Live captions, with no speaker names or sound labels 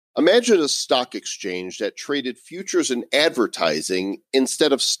Imagine a stock exchange that traded futures and advertising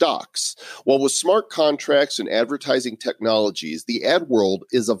instead of stocks. Well, with smart contracts and advertising technologies, the ad world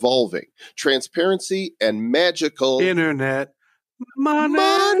is evolving. Transparency and magical internet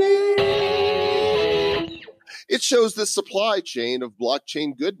money. It shows the supply chain of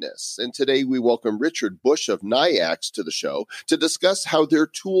blockchain goodness. And today we welcome Richard Bush of NYIAX to the show to discuss how their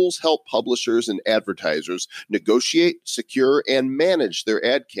tools help publishers and advertisers negotiate, secure, and manage their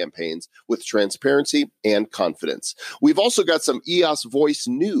ad campaigns with transparency and confidence. We've also got some EOS Voice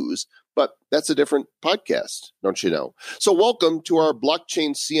news, but that's a different podcast, don't you know? So welcome to our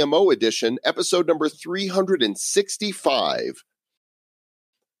Blockchain CMO edition, episode number 365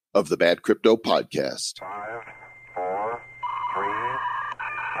 of the Bad Crypto Podcast. 5, 4, 3,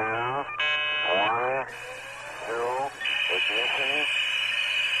 2, 1, 0, ignition.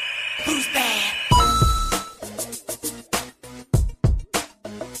 Who's bad?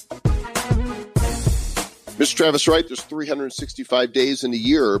 Mr. Travis Wright, there's 365 days in a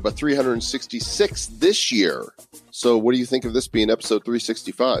year, but 366 this year. So what do you think of this being episode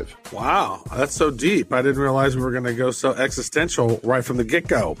 365? Wow, that's so deep. I didn't realize we were going to go so existential right from the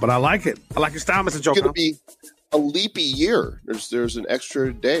get-go, but I like it. I like your style, Mr. Joker. It's going to be a leapy year. There's an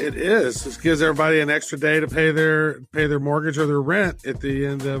extra day. It is. This gives everybody an extra day to pay their mortgage or their rent at the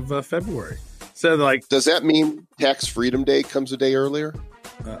end of February. So, like, does that mean Tax Freedom Day comes a day earlier?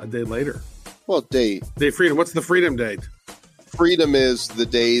 A day later. Well, day freedom. What's the freedom date? Freedom is the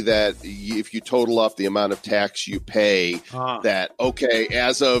day that if you total up the amount of tax you pay, that, okay,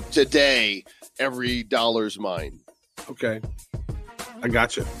 as of today, every dollar's mine. Okay. I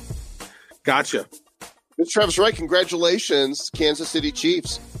gotcha. Mr. Travis Wright, congratulations, Kansas City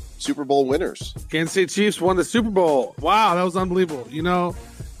Chiefs, Super Bowl winners. Kansas City Chiefs won the Super Bowl. Wow, that was unbelievable. You know,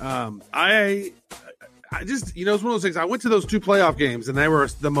 I just, you know, it's one of those things. I went to those two playoff games, and they were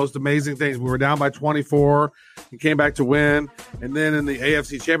the most amazing things. We were down by 24 and came back to win. And then in the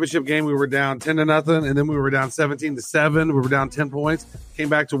AFC Championship game, we were down 10-0, and then we were down 17-7. We were down 10 points, came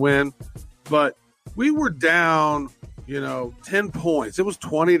back to win. But we were down, 10 points. It was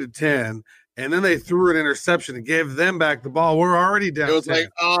 20-10. And then they threw an interception and gave them back the ball. We're already down. It was 10. like,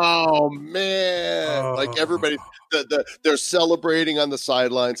 oh, man. Like everybody, they're celebrating on the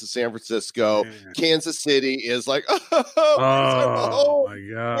sidelines of San Francisco. Man. Kansas City is like, my God.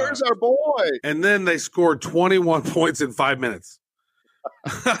 Where's our boy? And then they scored 21 points in 5 minutes.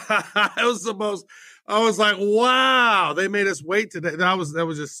 It was the most, I was like, wow, they made us wait today. That was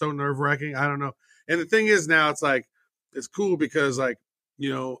just so nerve-wracking. I don't know. And the thing is now it's like, it's cool because like,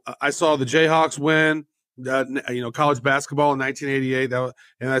 I saw the Jayhawks win, college basketball in 1988,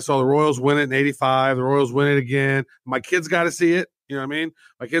 and I saw the Royals win it in 85. The Royals win it again. My kids got to see it. You know what I mean?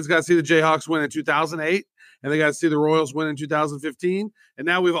 My kids got to see the Jayhawks win in 2008, and they got to see the Royals win in 2015. And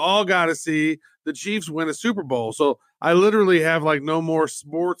now we've all got to see the Chiefs win a Super Bowl. So I literally have like no more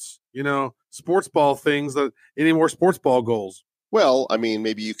sports, sports ball things, any more sports ball goals. Well, I mean,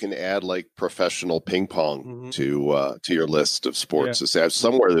 maybe you can add like professional ping pong to your list of sports. Yeah.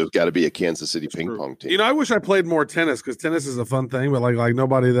 Somewhere there's got to be a Kansas City ping pong team. I wish I played more tennis because tennis is a fun thing, but like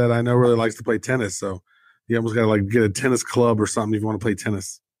nobody that I know really likes to play tennis. So you almost got to like get a tennis club or something if you want to play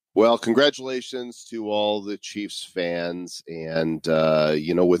tennis. Well, congratulations to all the Chiefs fans, and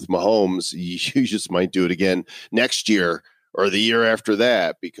with Mahomes, you just might do it again next year. Or the year after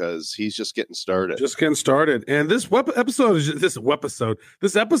that, because he's just getting started. And this episode is just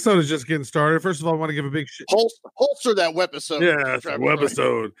getting started. First of all, I want to give a big holster that wepisode. Yeah,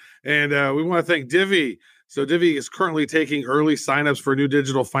 wepisode. And we want to thank Divvy. So Divvy is currently taking early signups for a new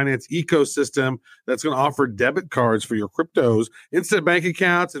digital finance ecosystem that's going to offer debit cards for your cryptos, instant bank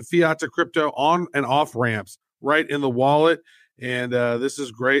accounts, and fiat to crypto on and off ramps right in the wallet. And this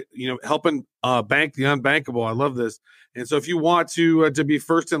is great, helping bank the unbankable. I love this. And so if you want to be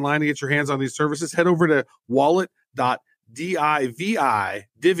first in line to get your hands on these services, head over to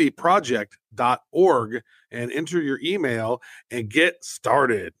wallet.divvyproject.org and enter your email and get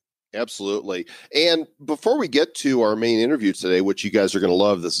started. Absolutely. And before we get to our main interview today, which you guys are going to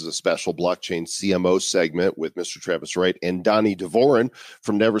love, this is a special blockchain CMO segment with Mr. Travis Wright and Donnie DeVoren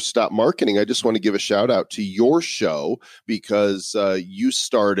from Never Stop Marketing. I just want to give a shout out to your show because you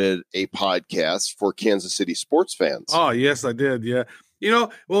started a podcast for Kansas City sports fans. Oh, yes, I did. Yeah. Well,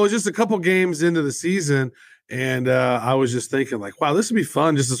 it was just a couple games into the season. And I was just thinking like, wow, this would be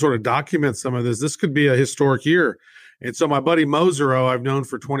fun just to sort of document some of this. This could be a historic year. And so my buddy Mozero, I've known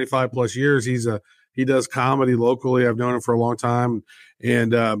for 25 plus years. He does comedy locally. I've known him for a long time.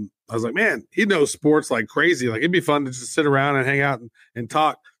 And I was like, man, he knows sports like crazy. Like it'd be fun to just sit around and hang out and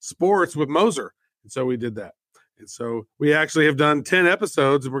talk sports with Moser. And so we did that. And so we actually have done 10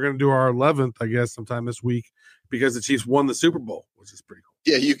 episodes, and we're going to do our 11th, I guess, sometime this week, because the Chiefs won the Super Bowl, which is pretty cool.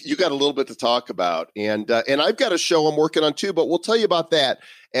 Yeah, you got a little bit to talk about. And I've got a show I'm working on too, but we'll tell you about that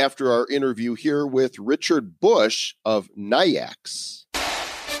after our interview here with Richard Bush of NYIAX.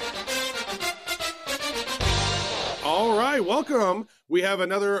 All right, welcome. We have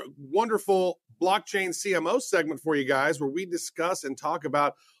another wonderful blockchain CMO segment for you guys where we discuss and talk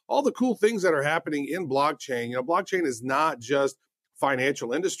about all the cool things that are happening in blockchain. You know, blockchain is not just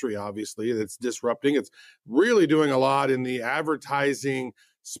financial industry, obviously, that's disrupting. It's really doing a lot in the advertising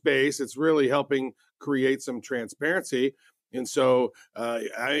space. It's really helping create some transparency. And so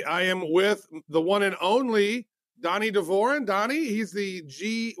I am with the one and only Donnie Dvorin. Donnie, he's the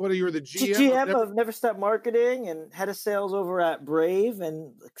GM of Never Stop Marketing and head of sales over at Brave,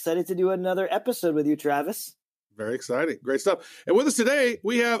 and excited to do another episode with you, Travis. Very exciting. Great stuff. And with us today,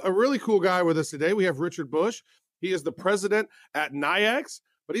 we have a really cool guy with us today. We have Richard Bush. He is the president at NYIAX,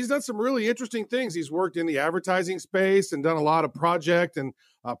 but he's done some really interesting things. He's worked in the advertising space and done a lot of project and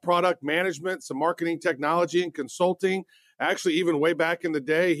product management, some marketing technology and consulting. Actually, even way back in the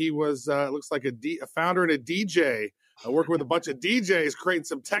day, he was, looks like a founder and a DJ, working with a bunch of DJs, creating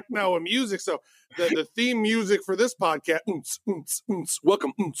some techno and music. So the theme music for this podcast,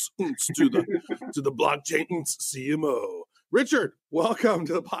 welcome to the blockchain CMO. Richard, welcome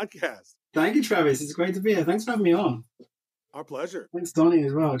to the podcast. Thank you, Travis. It's great to be here. Thanks for having me on. Our pleasure. Thanks, Donnie,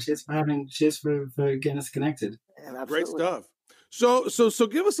 as well. Cheers for getting us connected. Yeah, great stuff. So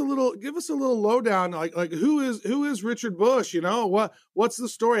give us a little lowdown. Like who is Richard Bush? You know, what's the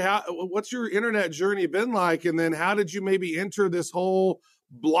story? What's your internet journey been like? And then how did you maybe enter this whole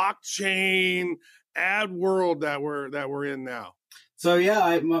blockchain ad world that we're in now? So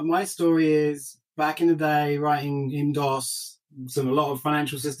yeah, my story is back in the day writing in DOS, a lot of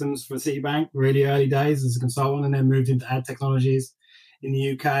financial systems for Citibank, really early days as a consultant, and then moved into ad technologies in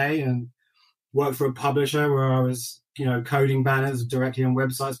the UK and worked for a publisher where I was, coding banners directly on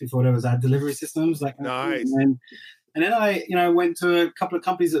websites before there was ad delivery systems. Nice. And then I, went to a couple of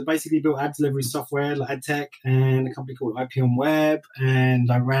companies that basically built ad delivery software, like AdTech, and a company called IPM Web. And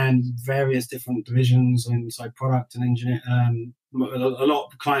I ran various different divisions inside product and engineer, a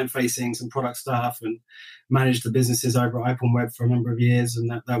lot of client-facing, some product stuff, and managed the businesses over at IPM Web for a number of years. And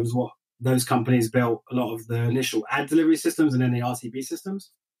that was what those companies built a lot of the initial ad delivery systems and then the RTB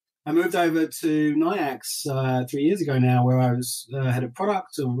systems. I moved over to NYIAX 3 years ago now, where I was head of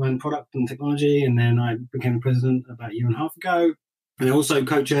product, or ran product and technology, and then I became president about a year and a half ago. And I also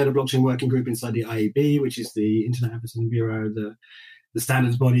co-chaired a blockchain working group inside the IAB, which is the Internet Advertising Bureau, the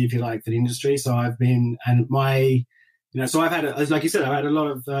standards body, if you like, for the industry. So I've been, and so I've had, like you said, I've had a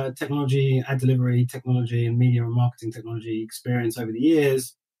lot of technology, ad delivery technology, and media and marketing technology experience over the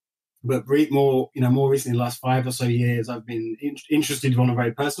years. But more recently, the last 5 or so years, I've been interested on a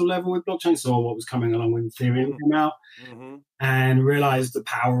very personal level with blockchain. Saw what was coming along when Ethereum came out, and realized the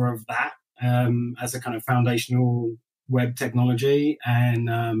power of that as a kind of foundational web technology, and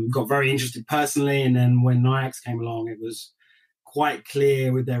got very interested personally. And then when NYIAX came along, it was quite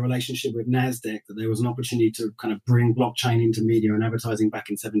clear with their relationship with NASDAQ that there was an opportunity to kind of bring blockchain into media and advertising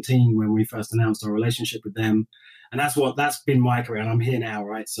back in 2017 when we first announced our relationship with them. And that's been my career. And I'm here now,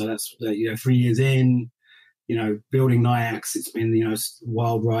 right? So that's 3 years in, building NYIAX. It's been a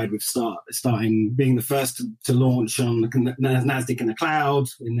wild ride with starting being the first to launch on the NASDAQ in the cloud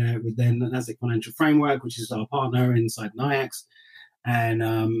with their NASDAQ Financial Framework, which is our partner inside NYIAX. And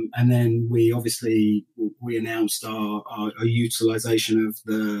then we announced our utilization of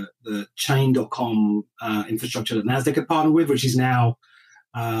the chain.com infrastructure that NASDAQ had partnered with, which is now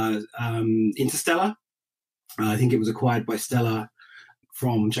Interstellar. I think it was acquired by Stellar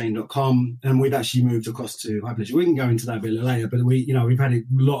from chain.com, and we've actually moved across to Hyperledger. We can go into that a bit later, but we've had a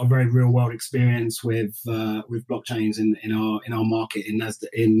lot of very real world experience with blockchains in our market in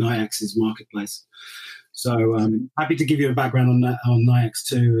NYIAX's marketplace. So happy to give you a background on that on NYIAX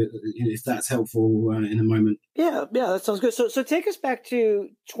too, if that's helpful in a moment. Yeah, that sounds good. So take us back to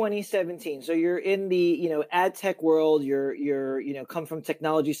 2017. So you're in the ad tech world. You're come from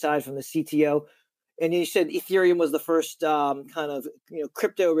technology side, from the CTO. And you said Ethereum was the first kind of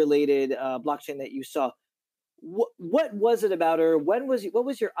crypto related blockchain that you saw. What was it about her? What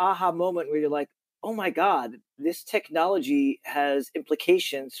was your aha moment where you're like, oh my God, this technology has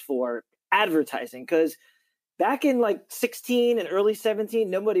implications for advertising? Because back in 16 and early 17,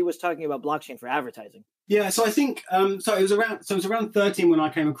 nobody was talking about blockchain for advertising. Yeah, so I think it was around 13 when I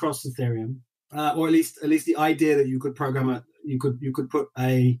came across Ethereum, or at least the idea that you could program it. You could put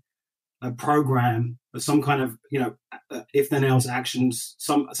a program or some kind of if then else actions,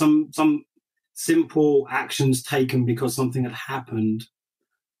 some simple actions taken because something had happened,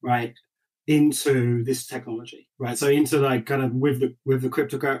 right, into this technology, right? So into like kind of with the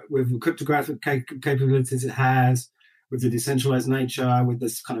cryptographic capabilities it has, with the decentralized nature, with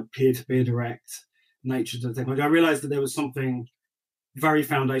this kind of peer-to-peer direct nature to the technology, I realized that there was something very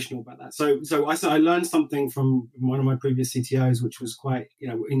foundational about that. So I learned something from one of my previous CTOs, which was quite,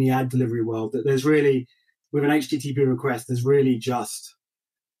 in the ad delivery world, that there's really, with an HTTP request, there's really just,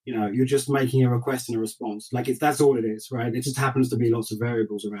 you're just making a request and a response. Like that's all it is, right? It just happens to be lots of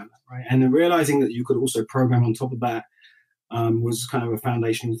variables around that, right? And then realizing that you could also program on top of that was kind of a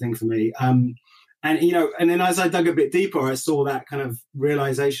foundational thing for me. And then as I dug a bit deeper, I saw that kind of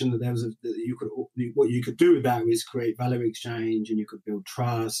realization that what you could do with that was create value exchange, and you could build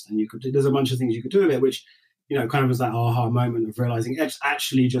trust, and there's a bunch of things you could do with it, which, kind of was that aha moment of realizing it's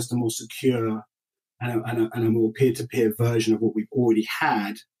actually just a more secure and a more peer-to-peer version of what we've already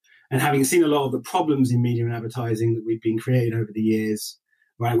had. And having seen a lot of the problems in media and advertising that we've been created over the years,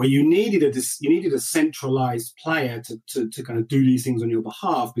 right, where you needed a centralized player to kind of do these things on your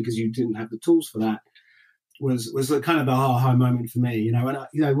behalf because you didn't have the tools for that, was kind of the aha moment for me. And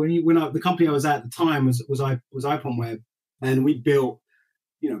the company I was at the time was IPONWEB, and we built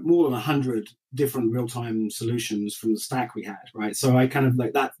more than 100 different real-time solutions from the stack we had, right? So I kind of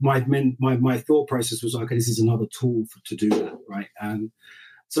like that. My thought process was, okay, this is another tool to do that, right? And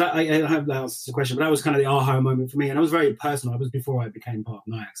so I hope that answers the question, but that was kind of the aha moment for me. And I was very personal. It was before I became part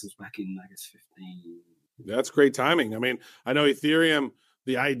of Nayax. It was back in, I guess, 15. That's great timing. I mean, I know Ethereum,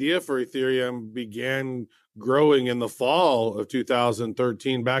 the idea for Ethereum began growing in the fall of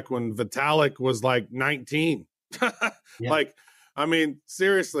 2013, back when Vitalik was like 19. Yeah. Like, I mean,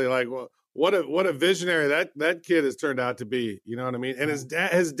 seriously, like, what a visionary that kid has turned out to be. You know what I mean? And his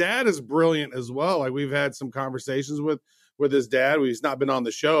dad is brilliant as well. Like, we've had some conversations with his dad. He's not been on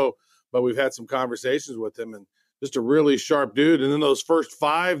the show, but we've had some conversations with him, and just a really sharp dude. And then those first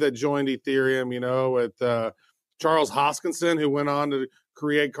 5 that joined Ethereum, with Charles Hoskinson, who went on to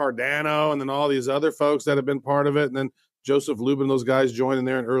create Cardano, and then all these other folks that have been part of it. And then Joseph Lubin, those guys joined in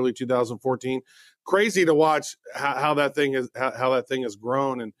there in early 2014. Crazy to watch how that thing has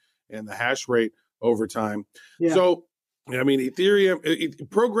grown and the hash rate over time. Yeah. So, I mean, Ethereum,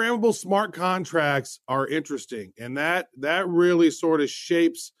 programmable smart contracts are interesting, and that really sort of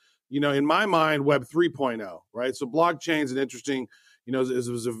shapes, in my mind, Web 3.0, right? So blockchain is an interesting, it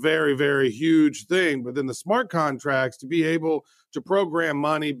was a very, very huge thing, but then the smart contracts, to be able to program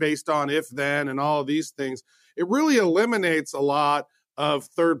money based on if then and all of these things, it really eliminates a lot of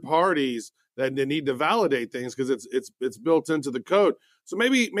third parties that they need to validate things because it's built into the code. So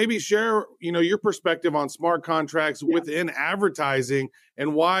maybe share, your perspective on smart contracts within advertising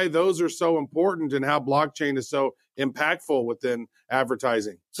and why those are so important and how blockchain is so impactful within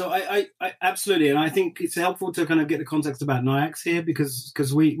advertising. So I absolutely, and I think it's helpful to kind of get the context about Nayax here because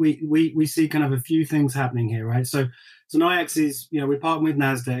we see kind of a few things happening here, right? So Nayax is, we're partnered with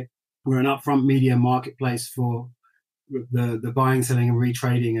NASDAQ. We're an upfront media marketplace for the buying, selling, and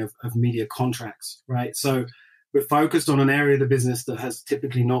retrading of media contracts, right? So we're focused on an area of the business that has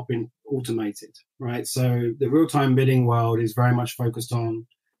typically not been automated, right? So the real-time bidding world is very much focused on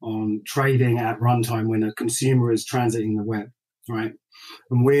trading at runtime when a consumer is transiting the web, right?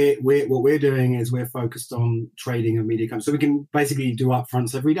 And what we're doing is we're focused on trading of media companies. So we can basically do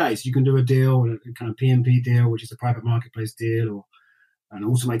upfronts every day. So you can do a deal, a kind of PMP deal, which is a private marketplace deal, or an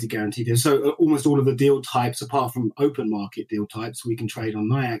automated guarantee deal. So almost all of the deal types, apart from open market deal types, we can trade on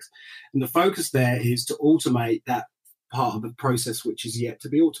Nayax. And the focus there is to automate that part of the process which is yet to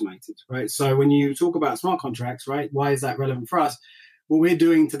be automated, right? So when you talk about smart contracts, right, why is that relevant for us? What we're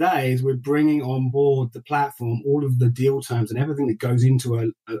doing today is we're bringing on board the platform all of the deal terms and everything that goes into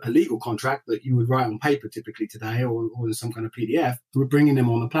a legal contract that you would write on paper typically today or in some kind of PDF. We're bringing them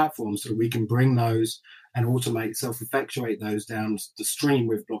on the platform so that we can bring those and automate, self-effectuate those down the stream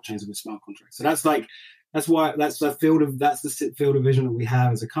with blockchains and with smart contracts. So that's the field of vision that we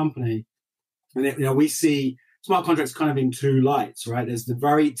have as a company. And we see smart contracts kind of in two lights, right? There's the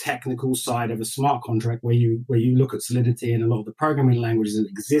very technical side of a smart contract where you look at Solidity and a lot of the programming languages that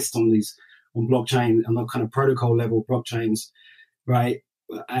exist on blockchain and the kind of protocol level blockchains, right?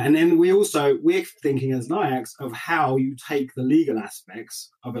 And then we're thinking as Nayax of how you take the legal aspects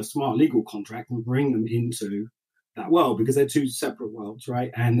of a smart legal contract and bring them into that world, because they're two separate worlds,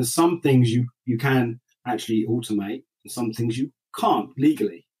 right? And there's some things you can actually automate and some things you can't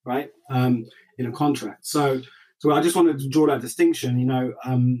legally, right? In a contract. So I just wanted to draw that distinction,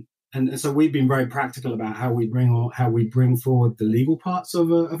 and so we've been very practical about how we bring forward the legal parts of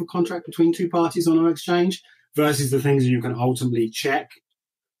a contract between two parties on our exchange versus the things that you can ultimately check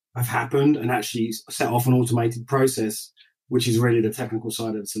have happened and actually set off an automated process, which is really the technical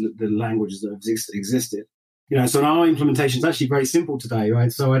side of the languages that have existed. So our implementation is actually very simple today,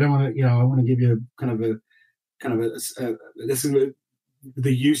 right? So I don't want to, I want to give you this is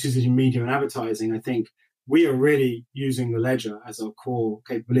the uses in media and advertising. I think we are really using the ledger as our core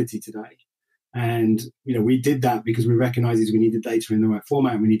capability today. And, we did that because we recognized we needed data in the right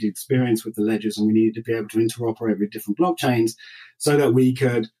format. We needed experience with the ledgers, and we needed to be able to interoperate with different blockchains so that we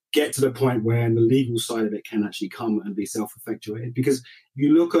could get to the point where the legal side of it can actually come and be self-effectuated. Because if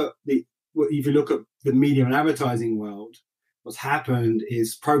you look at the media and advertising world, what's happened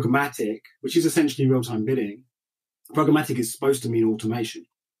is programmatic, which is essentially real-time bidding. Programmatic is supposed to mean automation,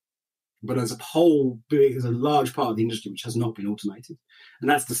 but as a large part of the industry which has not been automated, and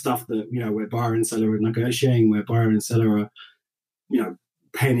that's the stuff that where buyer and seller are negotiating, where buyer and seller are,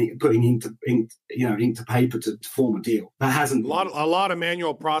 putting ink to paper to form a deal. That hasn't a lot of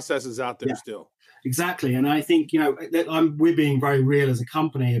manual processes out there still. Exactly, and I think we're being very real as a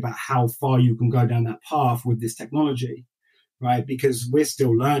company about how far you can go down that path with this technology. Right, because we're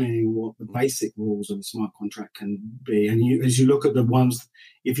still learning what the basic rules of a smart contract can be. And as you look at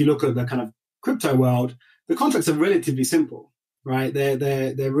if you look at the kind of crypto world, the contracts are relatively simple, right?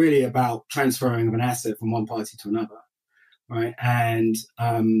 They're really about transferring of an asset from one party to another, right? And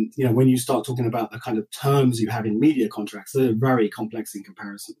when you start talking about the kind of terms you have in media contracts, they're very complex in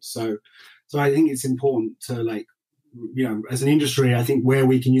comparison. So I think it's important to as an industry, I think where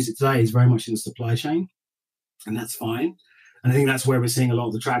we can use it today is very much in the supply chain, and that's fine. And I think that's where we're seeing a lot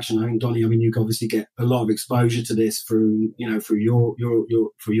of the traction. I think, Donnie, you obviously get a lot of exposure to this through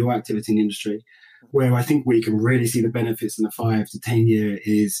your activity in the industry, where I think we can really see the benefits in the 5 to 10 year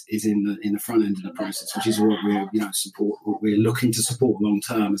is in the front end of the process, which is what we're looking to support long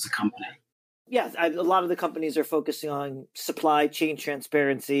term as a company. Yes, a lot of the companies are focusing on supply chain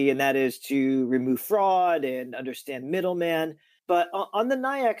transparency, and that is to remove fraud and understand middleman. But on the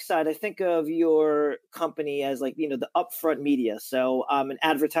NYIAX side, I think of your company as the upfront media. So I'm an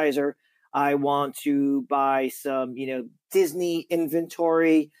advertiser. I want to buy some, Disney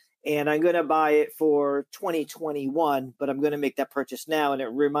inventory, and I'm going to buy it for 2021, but I'm going to make that purchase now. And it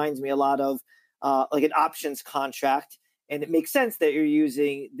reminds me a lot of an options contract. And it makes sense that you're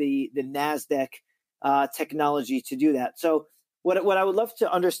using the NASDAQ technology to do that. So what I would love to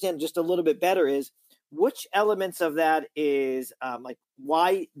understand just a little bit better is, which elements of that is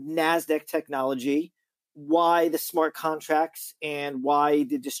why NASDAQ technology, why the smart contracts, and why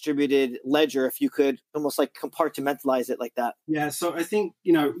the distributed ledger, if you could almost compartmentalize it like that? Yeah, so I think,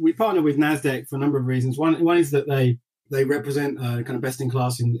 we partner with NASDAQ for a number of reasons. One is that they represent kind of best in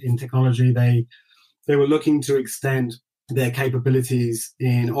class in technology. They were looking to extend their capabilities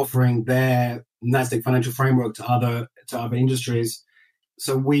in offering their NASDAQ financial framework to other industries.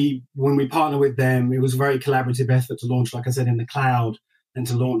 So when we partner with them, it was a very collaborative effort to launch, like I said, in the cloud and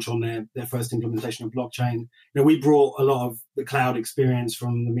to launch on their first implementation of blockchain. We brought a lot of the cloud experience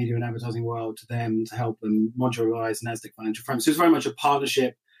from the media and advertising world to them to help them modularize NASDAQ financial framework. So it's very much a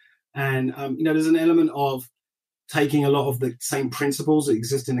partnership. And, there's an element of taking a lot of the same principles that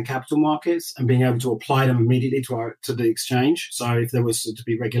exist in the capital markets and being able to apply them immediately to the exchange. So if there was to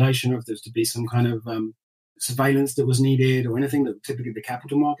be regulation, or if there's to be some kind of surveillance that was needed, or anything that typically the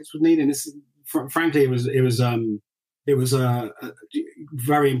capital markets would need. And this, frankly, it was a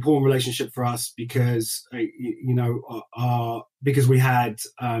very important relationship for us because because we had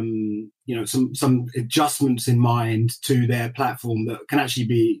some adjustments in mind to their platform that can actually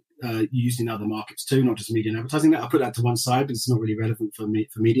be used in other markets too, not just media and advertising. I put that to one side, but it's not really relevant for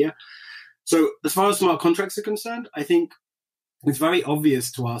media. So as far as smart contracts are concerned, I think it's very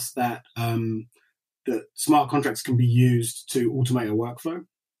obvious to us that that smart contracts can be used to automate a workflow.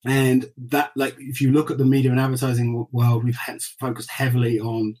 And that, if you look at the media and advertising world, we've focused heavily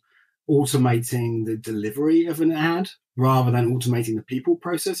on automating the delivery of an ad rather than automating the people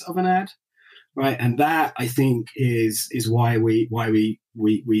process of an ad, right? And that, I think, is why we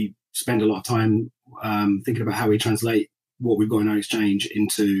spend a lot of time thinking about how we translate what we've got in our exchange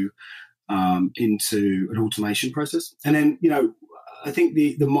into an automation process. And then, I think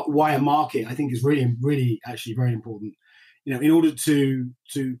the wire market, I think, is really, really actually very important. In order to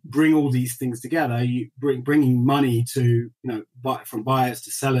bring all these things together, you bringing money to from buyers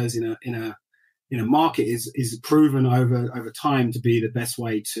to sellers in a market is proven over time to be the best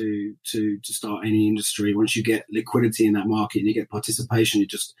way to start any industry. Once you get liquidity in that market and you get participation,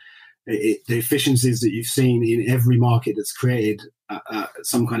 the efficiencies that you've seen in every market that's created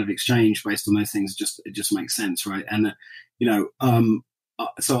some kind of exchange based on those things, it just makes sense, right? And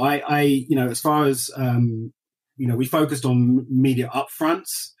so I as far as we focused on media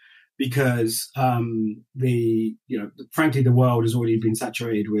upfronts, because frankly, the world has already been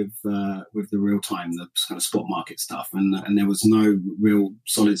saturated with the real time, the kind of spot market stuff, and there was no real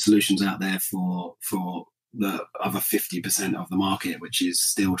solid solutions out there for the other 50% of the market, which is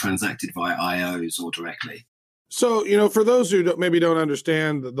still transacted via IOs or directly. So, for those who maybe don't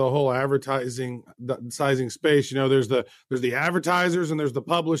understand the whole advertising sizing space, there's the advertisers and there's the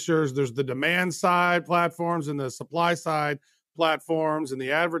publishers, there's the demand side platforms and the supply side platforms, and the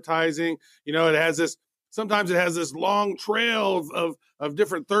advertising, sometimes it has this long trail of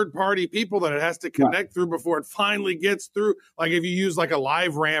different third-party people that it has to connect through before it finally gets through. Like if you use like a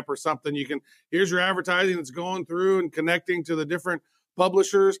live ramp or something, here's your advertising that's going through and connecting to the different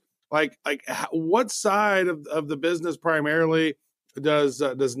publishers. Like what side of the business primarily does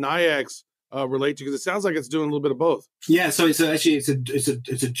NYIAX relate to? Because it sounds like it's doing a little bit of both. Yeah, so it's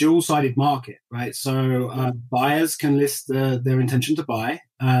a dual-sided market, right? So buyers can list their intention to buy.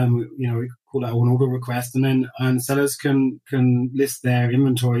 We call that an order request, and then sellers can list their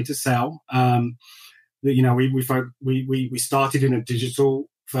inventory to sell. We started in a digital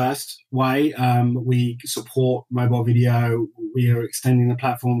first way. We support mobile video. We are extending the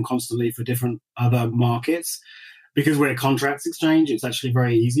platform constantly for different other markets. Because we're a contracts exchange, it's actually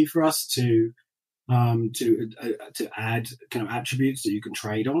very easy for us to add kind of attributes that you can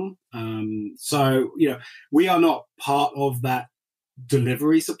trade on. We are not part of that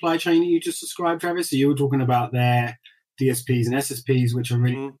delivery supply chain that you just described, Travis. So you were talking about their DSPs and SSPs, which are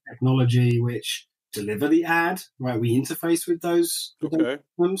really technology which deliver the ad, right? We interface with those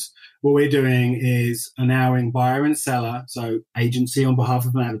systems. What we're doing is allowing buyer and seller, so agency on behalf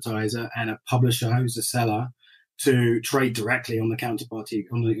of an advertiser and a publisher who's a seller, to trade directly on the counterparty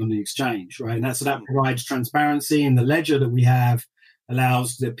on the exchange, right? And that provides transparency, and the ledger that we have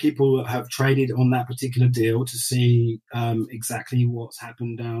allows the people that have traded on that particular deal to see exactly what's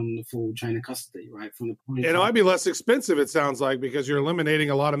happened down the full chain of custody, right? From the point. It might be less expensive, it sounds like, because you're eliminating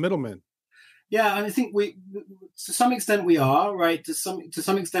a lot of middlemen. Yeah, and I think to some extent we are, right? To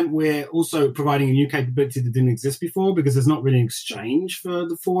some extent we're also providing a new capability that didn't exist before, because there's not really an exchange for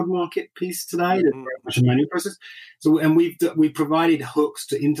the forward market piece today. There's very much a manual process. So, and we've provided hooks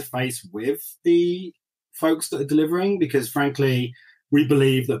to interface with the folks that are delivering, because frankly, we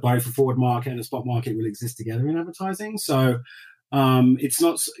believe that both a forward market and a spot market will exist together in advertising. So it's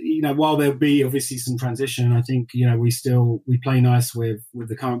not, while there'll be obviously some transition, I think, we play nice with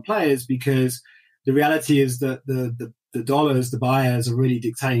the current players, because the reality is that the dollars, the buyers are really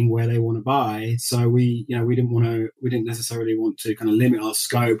dictating where they want to buy. So we didn't necessarily want to kind of limit our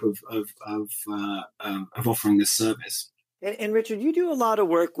scope of offering this service. And Richard, you do a lot of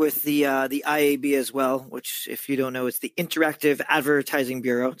work with the IAB as well, which, if you don't know, it's the Interactive Advertising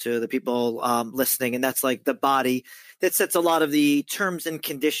Bureau, to the people listening. And that's like the body that sets a lot of the terms and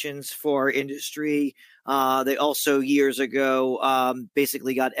conditions for industry. They also, years ago,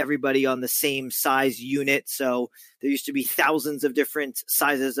 basically got everybody on the same size unit. So there used to be thousands of different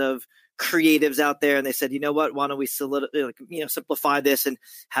sizes of creatives out there, and they said, you know what, why don't we simplify this and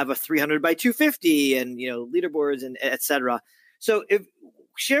have a 300 by 250 and leaderboards and etc. So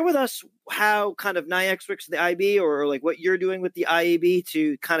share with us how kind of NYIAX works with the IAB, or like what you're doing with the IAB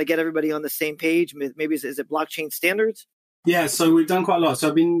to kind of get everybody on the same page. Maybe is it blockchain standards? Yeah, so we've done quite a lot. So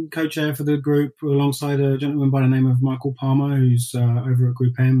I've been co-chair for the group alongside a gentleman by the name of Michael Palmer, who's over at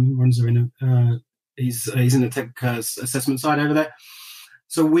Group M, he's in the tech assessment side over there.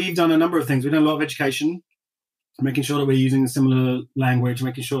 So we've done a number of things. We've done a lot of education, making sure that we're using a similar language,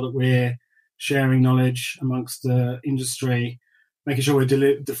 making sure that we're sharing knowledge amongst the industry, making sure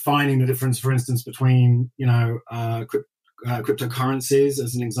we're defining the difference, for instance, between cryptocurrencies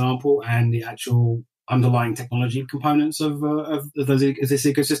as an example and the actual underlying technology components of this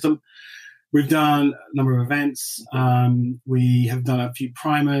ecosystem. We've done a number of events. We have done a few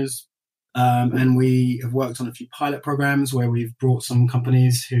primers. And we have worked on a few pilot programs where we've brought some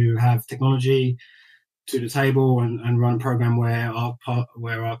companies who have technology to the table and run a program where our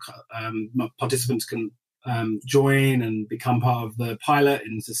participants can join and become part of the pilot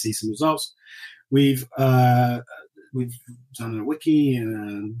and to see some results. We've done a wiki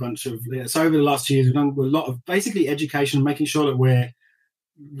and a bunch of so over the last 2 years we've done a lot of basically education, making sure that we're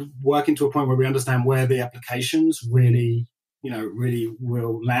working to a point where we understand where the applications really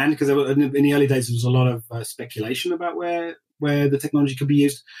will land, because in the early days there was a lot of speculation about where the technology could be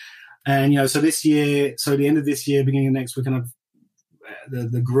used. And so this year, so the end of this year, beginning of next, we're kind of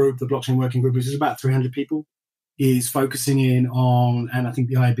the group, the blockchain working group, which is about 300 people, is focusing in on, and I think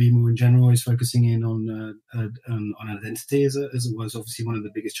the IAB more in general is focusing in on identity as it was obviously one of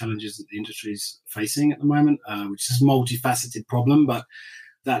the biggest challenges that the industry is facing at the moment, which is a multifaceted problem, but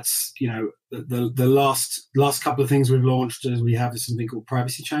that's, the last couple of things we've launched is we have something called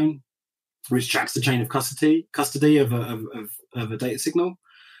Privacy Chain, which tracks the chain of custody of a data signal.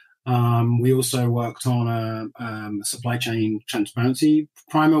 We also worked on a supply chain transparency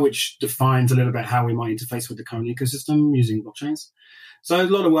primer, which defines a little bit how we might interface with the current ecosystem using blockchains. So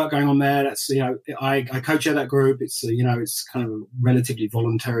there's a lot of work going on there. That's, I co-chair that group. It's, it's kind of a relatively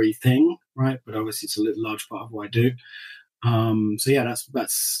voluntary thing, right? But obviously it's a large part of what I do. So yeah, that's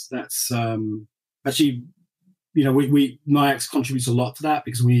actually, NIAX contributes a lot to that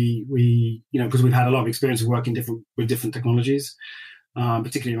because because we've had a lot of experience of working with different technologies,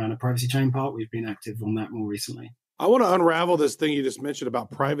 particularly around the privacy chain part. We've been active on that more recently. I want to unravel this thing you just mentioned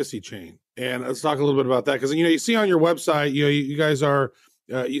about privacy chain, and let's talk a little bit about that because you see on your website, you guys are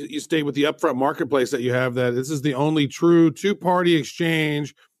you state with the upfront marketplace that you have that this is the only true two-party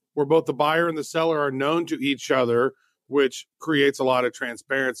exchange where both the buyer and the seller are known to each other, which creates a lot of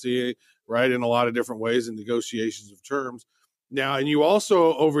transparency, right, in a lot of different ways in negotiations of terms. Now, and you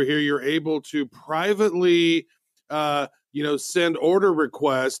also over here, you're able to privately, send order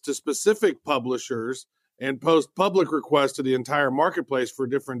requests to specific publishers and post public requests to the entire marketplace for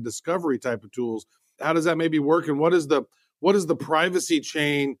different discovery type of tools. How does that maybe work? And what is the privacy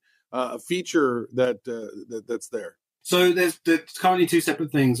chain feature that's there? So there's currently two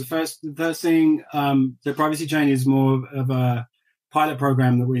separate things. The first thing, the privacy chain is more of a pilot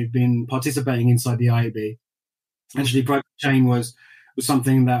program that we've been participating inside the IAB. Actually, privacy chain was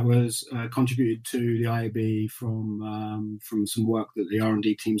something that was contributed to the IAB from some work that the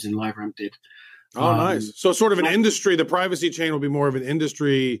R&D teams in LiveRamp did. Oh, nice. So sort of an industry, the privacy chain will be more of an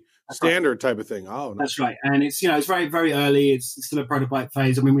industry standard type of thing. Oh, nice. That's right. And it's, it's very, very early. It's still a prototype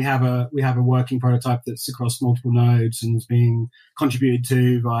phase. I mean, we have a working prototype that's across multiple nodes and is being contributed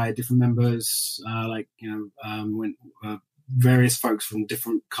to by different members, various folks from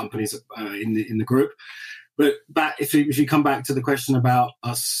different companies in the group. But if you come back to the question about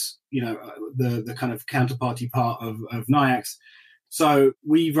us, the kind of counterparty part of NIAX, so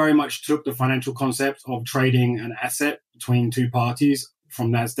we very much took the financial concept of trading an asset between two parties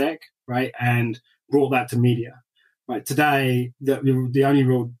from NASDAQ, right, and brought that to media. Right. Today, the only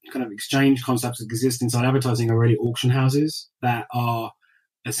real kind of exchange concepts that exist inside advertising are really auction houses that are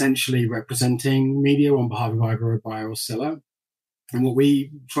essentially representing media on behalf of either a buyer or seller. And what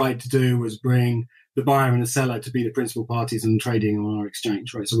we tried to do was bring the buyer and the seller to be the principal parties in trading on our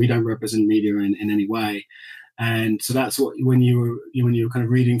exchange, right? So we don't represent media in any way. And so that's what when you were kind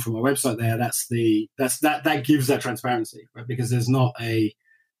of reading from our website there, that gives that transparency, right? Because there's not the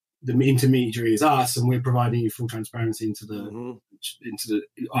intermediary is us, and we're providing you full transparency into the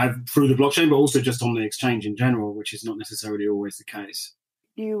through the blockchain, but also just on the exchange in general, which is not necessarily always the case.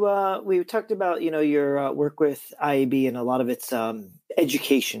 We talked about your work with IAB and a lot of its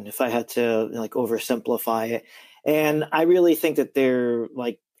education, if I had to oversimplify it, and I really think that they're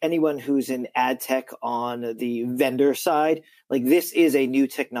anyone who's in ad tech on the vendor side, this is a new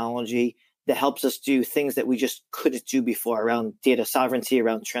technology that helps us do things that we just couldn't do before around data sovereignty,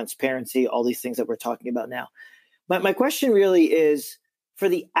 around transparency, all these things that we're talking about now. My question really is, for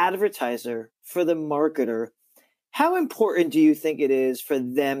the advertiser, for the marketer, how important do you think it is for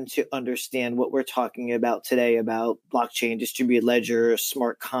them to understand what we're talking about today about blockchain, distributed ledger,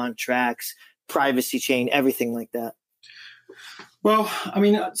 smart contracts, privacy chain, everything like that? Well, I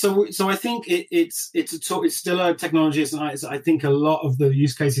mean, so I think it's still a technology. I think a lot of the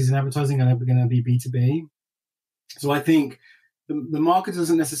use cases in advertising are going to be B2B. So I think the market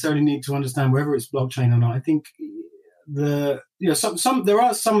doesn't necessarily need to understand whether it's blockchain or not. I think there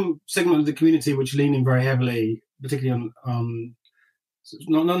are some segment of the community which lean in very heavily, particularly on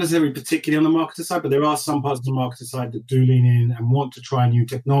not necessarily particularly on the marketer side, but there are some parts of the marketer side that do lean in and want to try new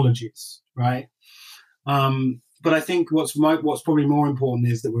technologies, right? But I think what's probably more important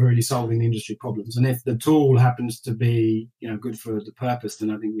is that we're really solving the industry problems. And if the tool happens to be, good for the purpose,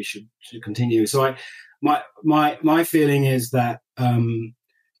 then I think we should continue. So my feeling is that,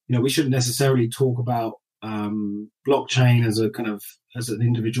 we shouldn't necessarily talk about blockchain as an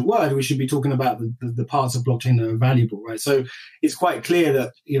individual word. We should be talking about the parts of blockchain that are valuable, right? So it's quite clear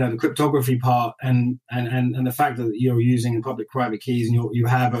that, the cryptography part and the fact that you're using public-private keys and you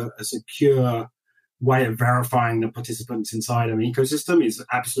have a secure way of verifying the participants inside an ecosystem is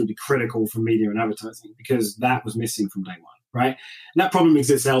absolutely critical for media and advertising, because that was missing from day one, right? And that problem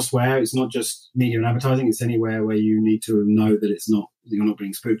exists elsewhere. It's not just media and advertising. It's anywhere where you need to know that you're not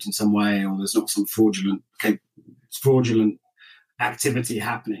being spoofed in some way, or there's not some fraudulent activity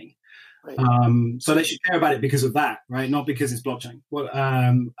happening. Right. So they should care about it because of that, right? Not because it's blockchain. Well,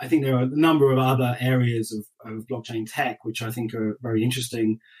 I think there are a number of other areas of blockchain tech which I think are very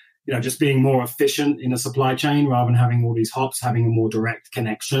interesting. You know, just being more efficient in a supply chain rather than having all these hops, having a more direct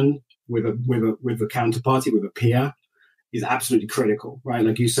connection with a counterparty, with a peer, is absolutely critical, right?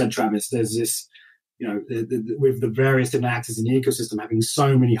 Like you said, Travis, there's this, you know, with the various different actors in the ecosystem having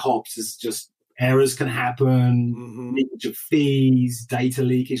so many hops, is just errors can happen, leakage of fees, data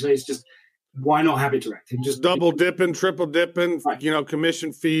leakage. It's just, why not have it direct? And just double dipping, triple dipping, right. You know,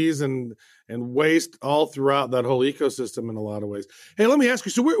 commission fees and waste all throughout that whole ecosystem in a lot of ways. Hey, let me ask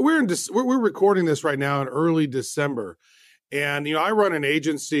you. So we're recording this right now in early December, and you know, I run an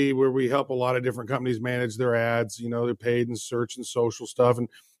agency where we help a lot of different companies manage their ads. You know, they're paid and search and social stuff. And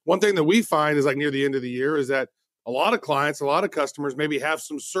one thing that we find is like near the end of the year is that a lot of clients, a lot of customers maybe have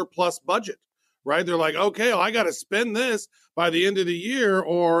some surplus budget. Right? They're like, okay, well, I got to spend this by the end of the year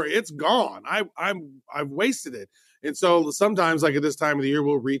or it's gone. I've wasted it. And so sometimes like at this time of the year,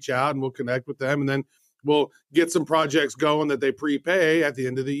 we'll reach out and we'll connect with them and then we'll get some projects going that they prepay at the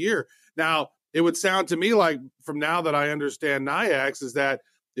end of the year. Now, it would sound to me like from now that I understand NYIAX is that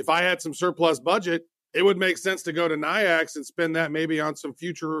if I had some surplus budget, it would make sense to go to NYIAX and spend that maybe on some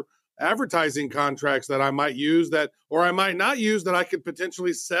future advertising contracts that I might use that, or I might not use that I could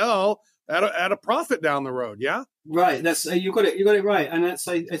potentially sell at a profit down the road. Yeah. Right. That's you got it right. And that's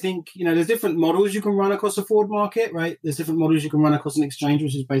I think, you know, there's different models you can run across the forward market, right? There's different models you can run across an exchange,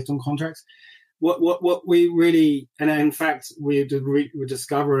 which is based on contracts. What we really, and in fact, we're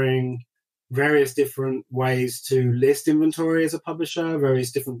discovering various different ways to list inventory as a publisher,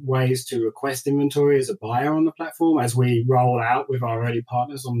 various different ways to request inventory as a buyer on the platform as we roll out with our early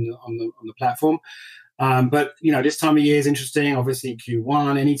partners on the platform. But, you know, this time of year is interesting. Obviously,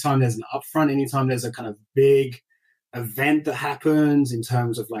 Q1, anytime there's an upfront, anytime there's a kind of big event that happens in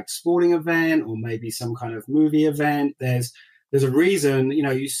terms of like sporting event or maybe some kind of movie event, there's a reason, you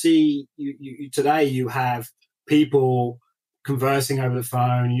know, you see today you have people conversing over the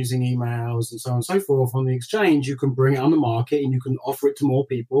phone, using emails and so on and so forth on the exchange. You can bring it on the market and you can offer it to more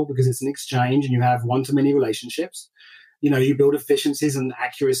people because it's an exchange and you have one-to-many relationships. You know, you build efficiencies and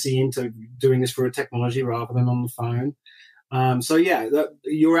accuracy into doing this for a technology rather than on the phone. So yeah,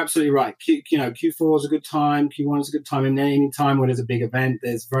 you're absolutely right. Q4 is a good time. Q1 is a good time. And any time where there's a big event,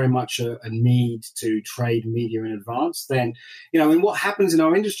 there's very much a need to trade media in advance. Then, you know, and what happens in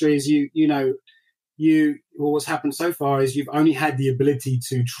our industry is what's happened so far is you've only had the ability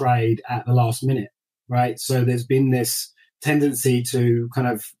to trade at the last minute, right? So there's been this tendency to kind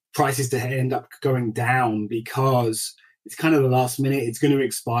of prices to end up going down because it's kind of the last minute, it's going to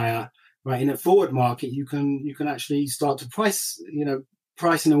expire, right? In a forward market, you can actually start to price in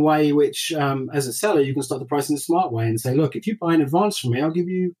a way which, as a seller, you can start to price in a smart way and say, look, if you buy in advance from me, I'll give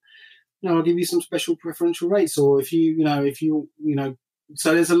you some special preferential rates. Or if you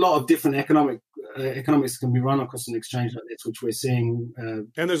so there's a lot of different economics can be run across an exchange like this, which we're seeing.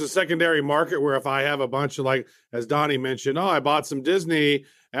 And there's a secondary market where if I have a bunch of, like, as Donnie mentioned, I bought some Disney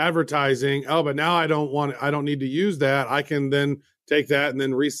advertising. But now I don't need to use that. I can then take that and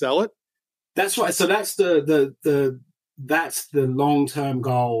then resell it. That's right. So that's the long-term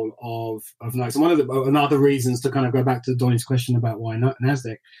goal of NYIAX. And another reasons to kind of go back to Donnie's question about why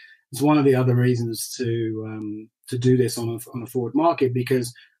NASDAQ. It's one of the other reasons to do this on a forward market,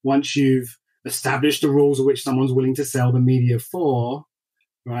 because once you've established the rules of which someone's willing to sell the media for,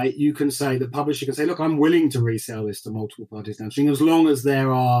 right, you can say, the publisher can say, look, I'm willing to resell this to multiple parties downstream as long as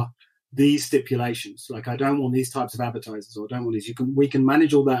there are these stipulations. Like, I don't want these types of advertisers, or I don't want these. We can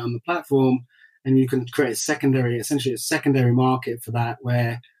manage all that on the platform, and you can create essentially a secondary market for that,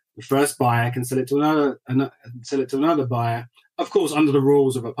 where the first buyer can sell it to another buyer. Of course, under the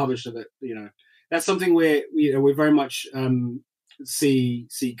rules of a publisher, that, you know, that's something we very much see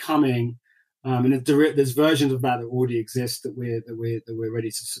coming, and there's versions of that already exist that we're ready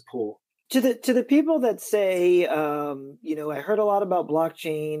to support. To the people that say, I heard a lot about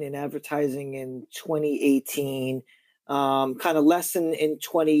blockchain and advertising in 2018, kind of less in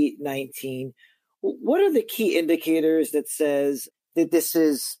 2019. What are the key indicators that says that this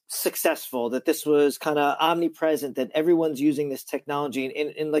is successful, that this was kind of omnipresent, that everyone's using this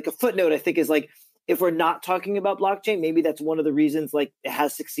technology? And like a footnote, I think, is like, if we're not talking about blockchain, maybe that's one of the reasons like it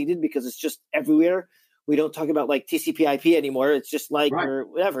has succeeded, because it's just everywhere. We don't talk about like TCP/IP anymore. It's just like, right, or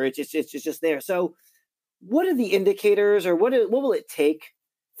whatever. It's just there. So what are the indicators, or what will it take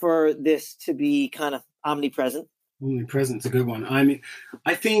for this to be kind of omnipresent? Omnipresent's a good one. I mean,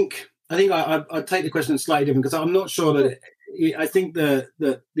 I think I'd take the question slightly different, because I'm not sure that I think the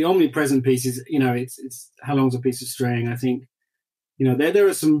omnipresent piece is, it's how long's a piece of string. I think, there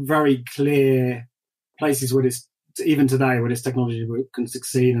are some very clear places where this, even today, where this technology can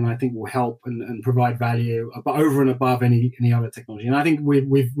succeed, and I think will help and provide value, but over and above any other technology. And I think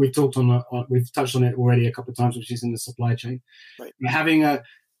we've touched on it already a couple of times, which is in the supply chain. Right.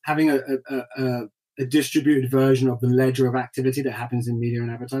 Having a distributed version of the ledger of activity that happens in media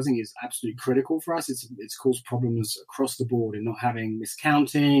and advertising is absolutely critical for us. It's caused problems across the board in not having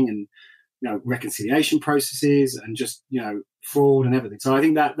miscounting and reconciliation processes and just fraud and everything. So I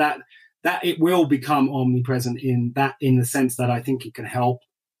think that it will become omnipresent in the sense that I think it can help.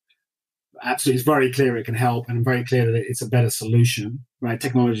 Absolutely, it's very clear it can help, and very clear that it's a better solution, right?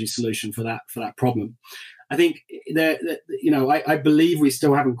 Technology solution for that problem. I think I believe we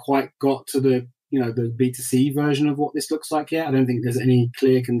still haven't quite got to the B2C version of what this looks like yet. I don't think there's any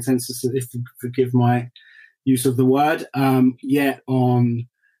clear consensus, if you forgive my use of the word, yet on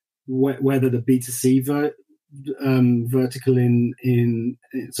whether the B2C vertical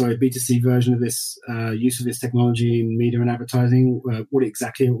B2C version of this use of this technology in media and advertising, what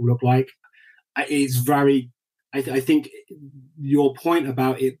exactly it will look like. It's very, I think your point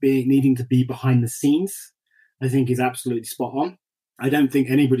about it needing to be behind the scenes, I think is absolutely spot on. I don't think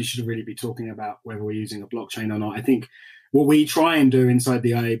anybody should really be talking about whether we're using a blockchain or not. I think what we try and do inside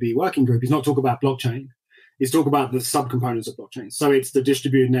the IAB working group is not talk about blockchain, is talk about the subcomponents of blockchain. So it's the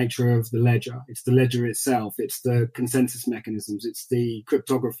distributed nature of the ledger. It's the ledger itself. It's the consensus mechanisms. It's the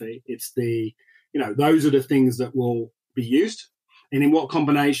cryptography. It's the, those are the things that will be used. And in what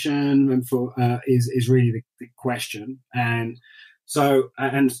combination and for is really the question. And so,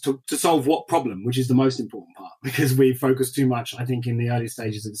 and to solve what problem, which is the most important part, because we focus too much, I think, in the early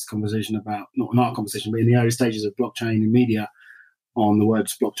stages of this conversation about, not in our conversation, but in the early stages of blockchain and media, on the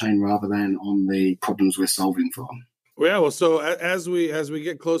words blockchain rather than on the problems we're solving for. Well, so as we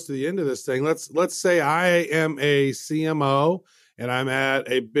get close to the end of this thing, let's say I am a CMO and I'm at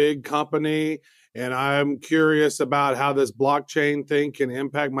a big company and I'm curious about how this blockchain thing can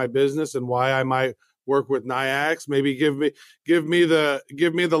impact my business and why I might work with NYIAX. Maybe give me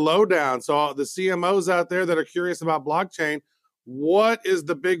the lowdown. So the CMOs out there that are curious about blockchain, what is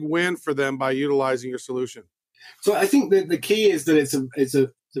the big win for them by utilizing your solution? So I think that the key is that it's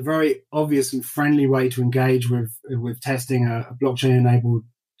a very obvious and friendly way to engage with testing a blockchain-enabled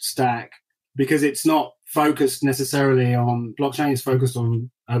stack, because it's not focused necessarily on blockchain. It's focused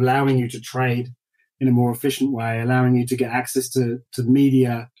on allowing you to trade in a more efficient way, allowing you to get access to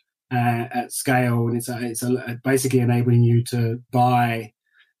media at scale, and it's basically enabling you to buy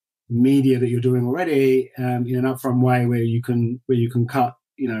media that you're doing already in an upfront way, where you can cut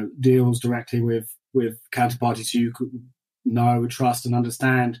deals directly with counterparties, so you could know, trust, and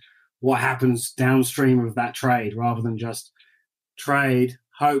understand what happens downstream of that trade, rather than just trade,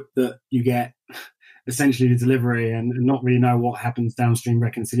 hope that you get essentially the delivery and not really know what happens downstream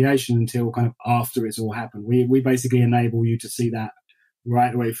reconciliation until kind of after it's all happened. We basically enable you to see that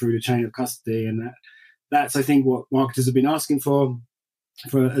right away through the chain of custody, and that's I think what marketers have been asking for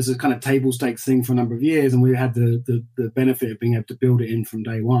as a kind of table stakes thing for a number of years, and we had the benefit of being able to build it in from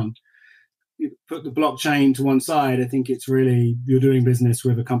day one. You put the blockchain to one side, I think it's really, you're doing business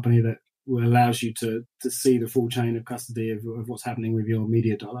with a company that allows you to see the full chain of custody of what's happening with your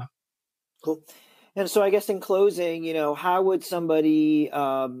media dollar. Cool. And so I guess in closing, how would somebody,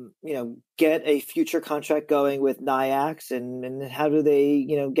 get a future contract going with NYIAX, and how do they,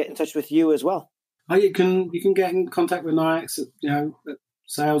 get in touch with you as well? You can get in contact with NYIAX at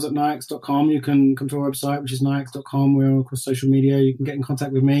sales@nyiax.com. You can come to our website, which is nyiax.com. We're across social media. You can get in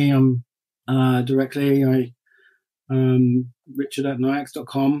contact with me directly.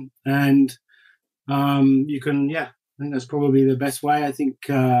 Richard@nyiax.com. And you can, I think that's probably the best way. I think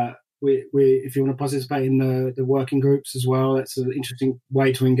we if you want to participate in the working groups as well, that's an interesting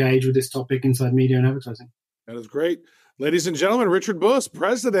way to engage with this topic inside media and advertising. That is great. Ladies and gentlemen, Richard Buss,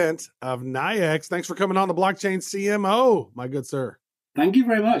 president of NYIAX. Thanks for coming on the Blockchain CMO, my good sir. Thank you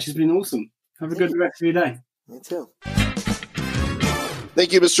very much. It's been awesome. Have a good rest of your day. Me too.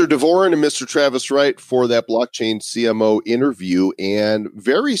 Thank you, Mr. DeVoren and Mr. Travis Wright, for that Blockchain CMO interview. And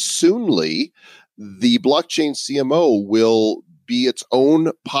very soonly, the Blockchain CMO will be its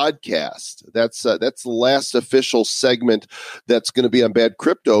own podcast. That's the last official segment that's going to be on Bad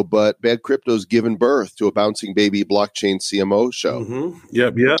Crypto, but Bad Crypto's given birth to a bouncing baby Blockchain CMO show. Mm-hmm.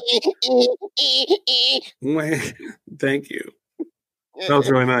 Yep. Thank you. That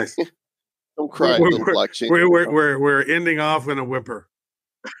was really nice. Don't cry, little Blockchain. We're ending off in a whimper.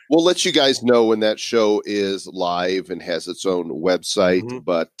 We'll let you guys know when that show is live and has its own website. Mhm.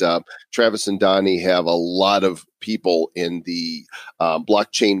 But Travis and Donnie have a lot of people in the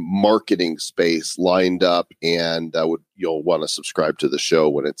blockchain marketing space lined up, and you'll want to subscribe to the show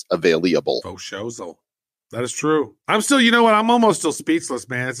when it's available. Oh, showzo. That is true. I'm still, you know what? I'm almost still speechless,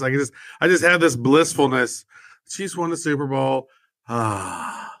 man. It's like I just have this blissfulness. Chiefs won the Super Bowl.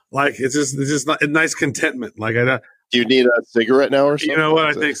 Like it's just not a nice contentment. Like Do you need a cigarette now or something? you know what?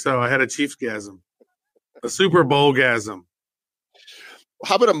 I think so. I had a Chiefs-gasm, a Super Bowl-gasm.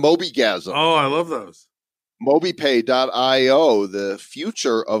 How about a Mobigasm? Oh, I love those. MobiPay.io, the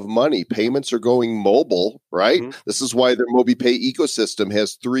future of money. Payments are going mobile, right? Mhm. This is why their MobiPay ecosystem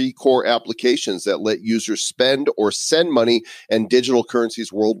has 3 core applications that let users spend or send money and digital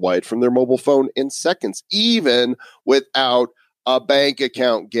currencies worldwide from their mobile phone in seconds, even without a bank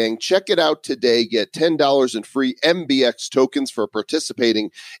account, gang. Check it out today. Get $10 in free MBX tokens for participating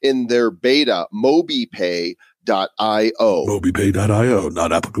in their beta, MobiPay.io. MobiPay.io,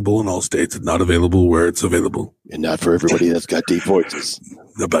 not applicable in all states and not available where it's available. And not for everybody that's got deep voices.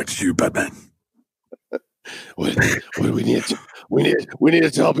 Now back to you, Batman. What do we need to? We need to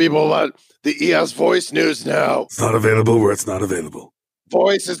tell people about the EOS Voice news now. It's not available where it's not available.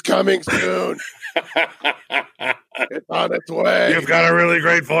 Voice is coming soon. It's on its way. You've got a really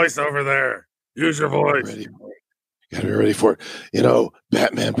great voice over there. Use your voice. Ready for it. Gotta be ready for it. You know,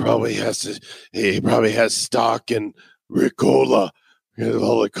 Batman probably has stock in Ricola.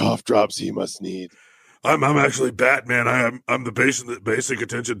 All the cough drops he must need. I'm actually Batman. I'm the basic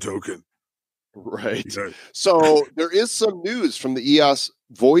attention token. Right. Yeah. So there is some news from the EOS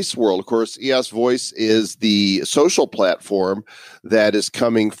Voice world. Of course, EOS Voice is the social platform that is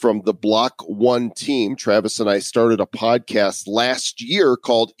coming from the Block One team. Travis and I started a podcast last year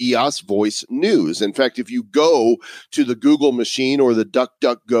called EOS Voice News. In fact, if you go to the Google machine or the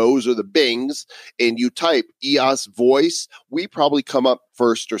DuckDuckGos or the Bings and you type EOS Voice, we probably come up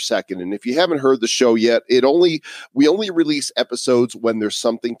first or second. And if you haven't heard the show yet, we only release episodes when there's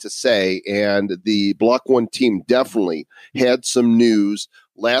something to say. And the Block One team definitely had some news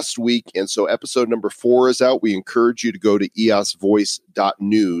last week. And so episode number 4 is out. We encourage you to go to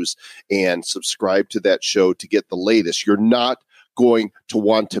eosvoice.news and subscribe to that show to get the latest. You're not going to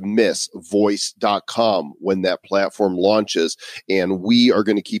want to miss voice.com when that platform launches. And we are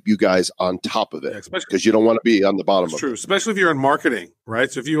going to keep you guys on top of it because you don't want to be on the bottom of it. That's true, especially if you're in marketing,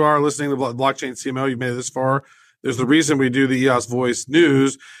 right? So if you are listening to Blockchain CMO, you've made it this far. There's the reason we do the EOS Voice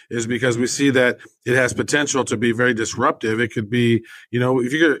News is because we see that it has potential to be very disruptive. It could be,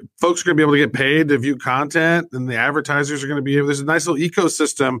 if folks are going to be able to get paid to view content, and the advertisers are going to be able. There's a nice little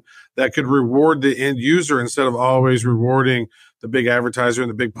ecosystem that could reward the end user instead of always rewarding the big advertiser and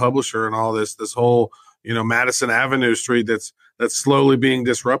the big publisher and all this whole Madison Avenue street that's slowly being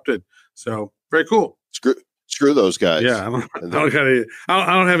disrupted. So very cool. Screw those guys. Yeah, I don't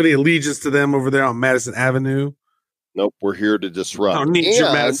have any allegiance to them over there on Madison Avenue. Nope, we're here to disrupt. I don't need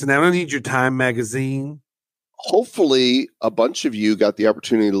your Madison. I don't need your Time magazine. Hopefully, a bunch of you got the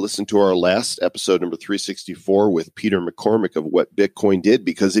opportunity to listen to our last episode, number 364, with Peter McCormick of What Bitcoin Did.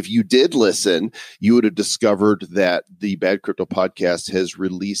 Because if you did listen, you would have discovered that the Bad Crypto Podcast has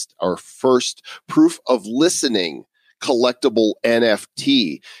released our first proof of listening collectible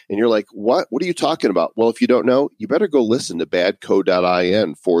NFT. And you're like, what are you talking about? Well, if you don't know, you better go listen to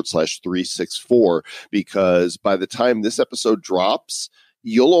badco.in/364, because by the time this episode drops,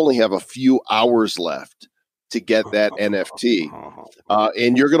 you'll only have a few hours left to get that NFT.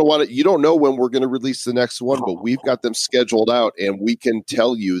 And you're going to want to, you don't know when we're going to release the next one, but we've got them scheduled out, and we can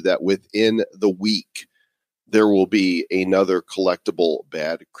tell you that within the week, there will be another collectible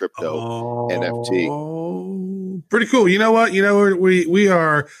Bad Crypto NFT. Pretty cool. You know what? We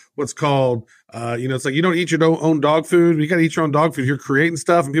are what's called, it's like you don't eat your own dog food. You got to eat your own dog food. You're creating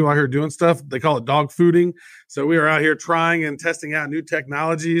stuff and people out here doing stuff. They call it dog fooding. So we are out here trying and testing out new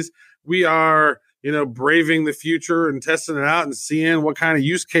technologies. We are, braving the future and testing it out and seeing what kind of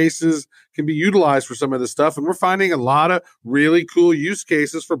use cases can be utilized for some of this stuff. And we're finding a lot of really cool use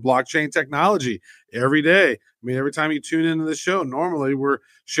cases for blockchain technology every day. I mean, every time you tune into the show, normally we're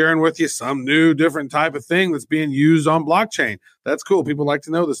sharing with you some new, different type of thing that's being used on blockchain. That's cool. People like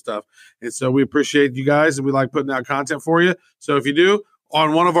to know this stuff. And so we appreciate you guys, and we like putting out content for you. So if you do,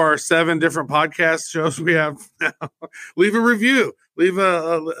 on one of our 7 different podcast shows we have now, leave a review, leave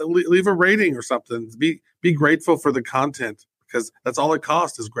a rating or something. Be grateful for the content, because that's all it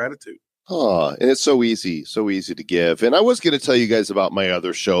costs is gratitude. And it's so easy to give. And I was going to tell you guys about my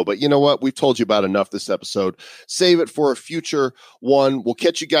other show, but you know what? We've told you about enough this episode. Save it for a future one. We'll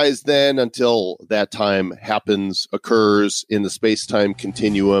catch you guys then. Until that time occurs in the space-time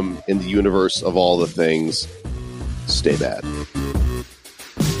continuum, in the universe of all the things. Stay bad.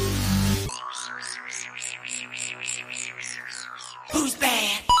 Who's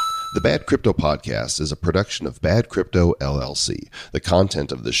bad? The Bad Crypto Podcast is a production of Bad Crypto LLC. The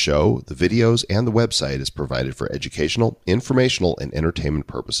content of the show, the videos, and the website is provided for educational, informational, and entertainment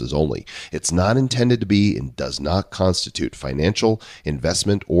purposes only. It's not intended to be and does not constitute financial,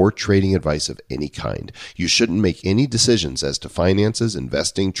 investment, or trading advice of any kind. You shouldn't make any decisions as to finances,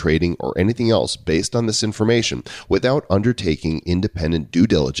 investing, trading, or anything else based on this information without undertaking independent due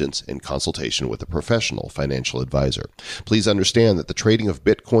diligence and consultation with a professional financial advisor. Please understand that the trading of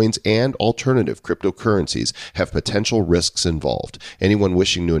Bitcoins and alternative cryptocurrencies have potential risks involved. Anyone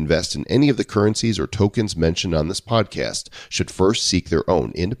wishing to invest in any of the currencies or tokens mentioned on this podcast should first seek their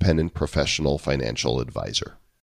own independent professional financial advisor.